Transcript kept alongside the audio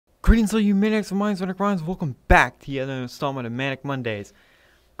Greetings all you Manics and Minds, Manic Minds. Welcome back to yet another installment of Manic Mondays.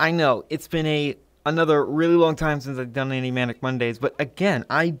 I know, it's been another really long time since I've done any Manic Mondays, but again,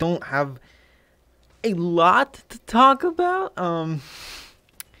 I don't have a lot to talk about.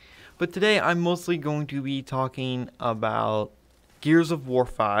 But today I'm mostly going to be talking about Gears of War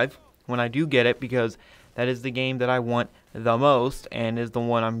 5, when I do get it, because that is the game that I want the most, and is the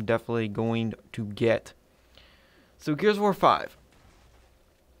one I'm definitely going to get. So Gears of War 5.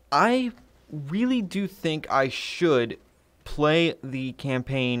 I really do think I should play the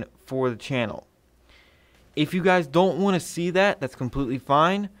campaign for the channel. If you guys don't want to see that, that's completely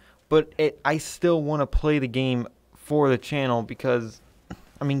fine. But I still want to play the game for the channel because,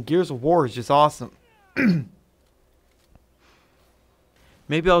 I mean, Gears of War is just awesome.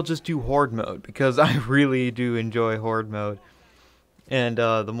 Maybe I'll just do Horde mode because I really do enjoy Horde mode. And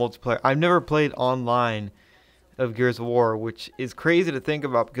the multiplayer. I've never played online of Gears of War, which is crazy to think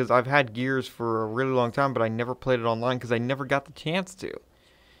about because I've had Gears for a really long time, but I never played it online because I never got the chance to.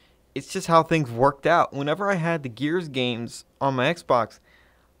 It's just how things worked out. Whenever I had the Gears games on my Xbox,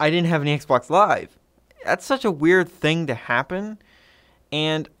 I didn't have any Xbox Live. That's such a weird thing to happen,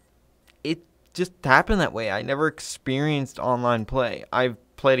 and it just happened that way. I never experienced online play. I've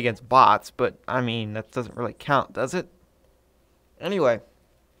played against bots, but I mean, that doesn't really count, does it? Anyway,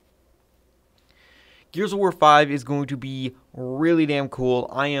 Gears of War 5 is going to be really damn cool.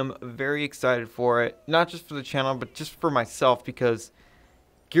 I am very excited for it. Not just for the channel, but just for myself. Because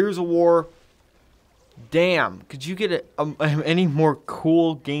Gears of War, damn, could you get any more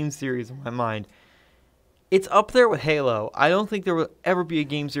cool game series in my mind? It's up there with Halo. I don't think there will ever be a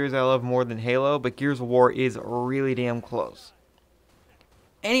game series I love more than Halo. But Gears of War is really damn close.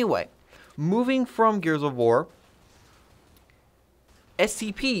 Anyway, moving from Gears of War,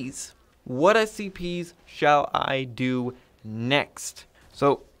 SCPs. What SCPs shall I do next?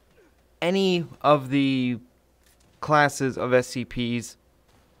 So, any of the classes of SCPs,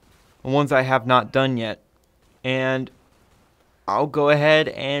 ones I have not done yet, and I'll go ahead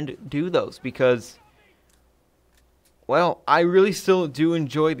and do those because, well, I really still do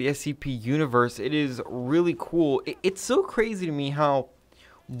enjoy the SCP universe. It is really cool. It's so crazy to me how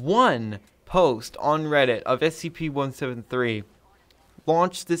one post on Reddit of SCP-173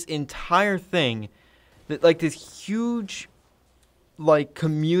 launched this entire thing, that like this huge like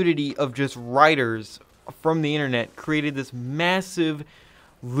community of just writers from the internet created this massive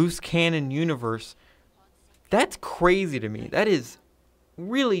loose cannon universe. That's crazy to me. That is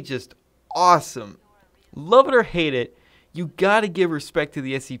really just awesome. Love it or hate it, you gotta give respect to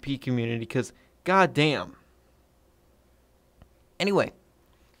the SCP community because goddamn. Anyway,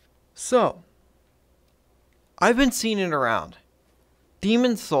 so I've been seeing it around.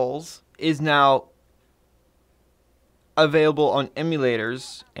 Demon's Souls is now available on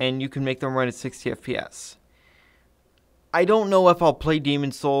emulators, and you can make them run at 60 FPS. I don't know if I'll play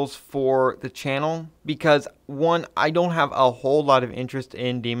Demon's Souls for the channel, because one, I don't have a whole lot of interest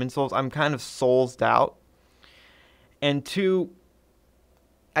in Demon's Souls. I'm kind of soulsed out. And two,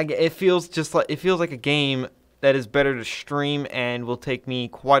 it feels like a game that is better to stream and will take me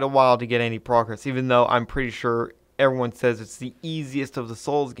quite a while to get any progress, even though I'm pretty sure everyone says it's the easiest of the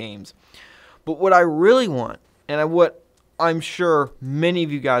Souls games. But what I really want, and what I'm sure many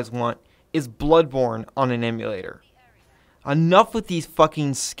of you guys want, is Bloodborne on an emulator. Enough with these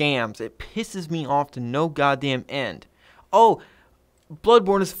fucking scams. It pisses me off to no goddamn end. Oh,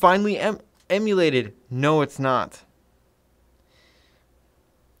 Bloodborne is finally emulated. No, it's not.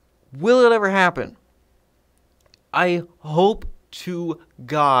 Will it ever happen? I hope to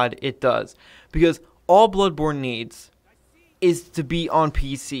God it does. Because all Bloodborne needs is to be on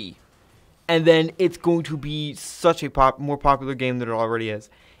PC. And then it's going to be such a more popular game than it already is.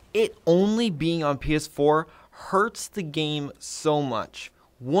 It only being on PS4 hurts the game so much.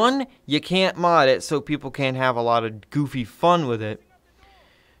 One, you can't mod it so people can't have a lot of goofy fun with it.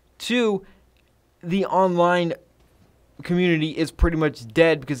 Two, the online community is pretty much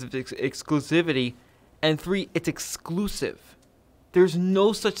dead because of its exclusivity. And three, it's exclusive. There's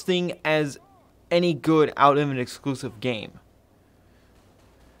no such thing as any good out of an exclusive game.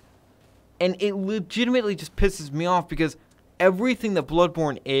 And it legitimately just pisses me off because everything that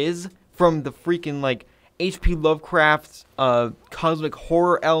Bloodborne is, from the freaking like H.P. Lovecraft's cosmic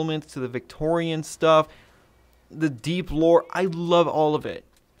horror elements to the Victorian stuff, the deep lore, I love all of it.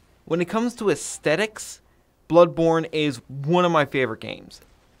 When it comes to aesthetics, Bloodborne is one of my favorite games.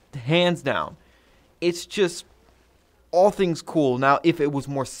 Hands down. It's just all things cool. Now, if it was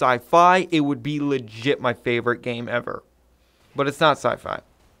more sci-fi, it would be legit my favorite game ever. But it's not sci-fi.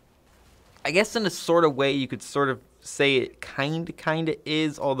 I guess in a sort of way, you could sort of say it kinda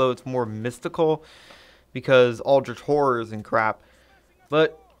is, although it's more mystical because Aldrich horrors and crap.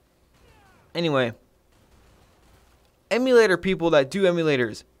 But anyway, emulator people that do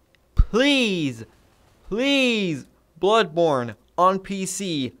emulators, please, Bloodborne on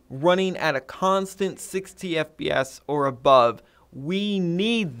PC running at a constant 60 FPS or above. We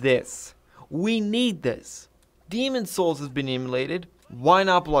need this. We need this. Demon Souls has been emulated. Why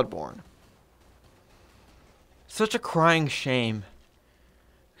not Bloodborne? Such a crying shame.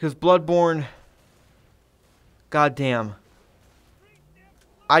 Because Bloodborne, goddamn.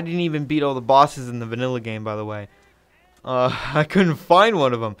 I didn't even beat all the bosses in the vanilla game, by the way. I couldn't find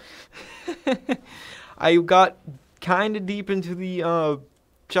one of them. I got kind of deep into the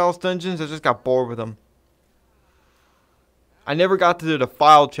Chalice dungeons. I just got bored with them. I never got to the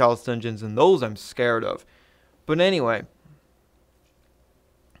defiled Chalice dungeons, and those I'm scared of. But anyway,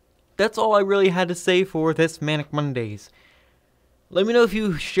 that's all I really had to say for this Manic Mondays. Let me know if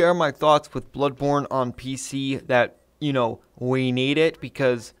you share my thoughts with Bloodborne on PC, that, you know, we need it,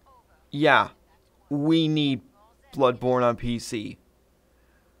 because, yeah, we need Bloodborne on PC.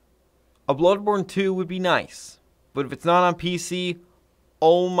 A Bloodborne 2 would be nice, but if it's not on PC,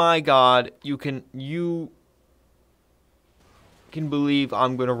 oh my god, you can believe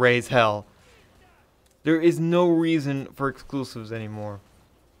I'm gonna raise hell. There is no reason for exclusives anymore.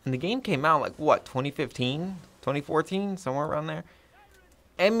 And the game came out like, what, 2015? 2014? Somewhere around there?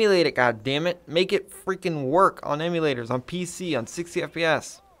 Emulate it, goddammit. Make it freaking work on emulators, on PC, on 60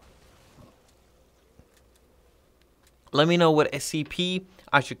 FPS. Let me know what SCP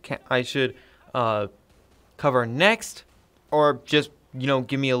I should cover next, or just, you know,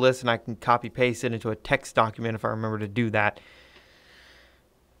 give me a list and I can copy paste it into a text document if I remember to do that.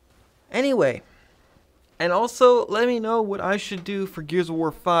 Anyway, and also let me know what I should do for Gears of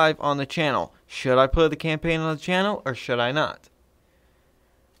War 5 on the channel. Should I play the campaign on the channel or should I not?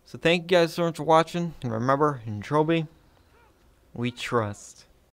 So thank you guys so much for watching, and remember, in Trilby, we trust.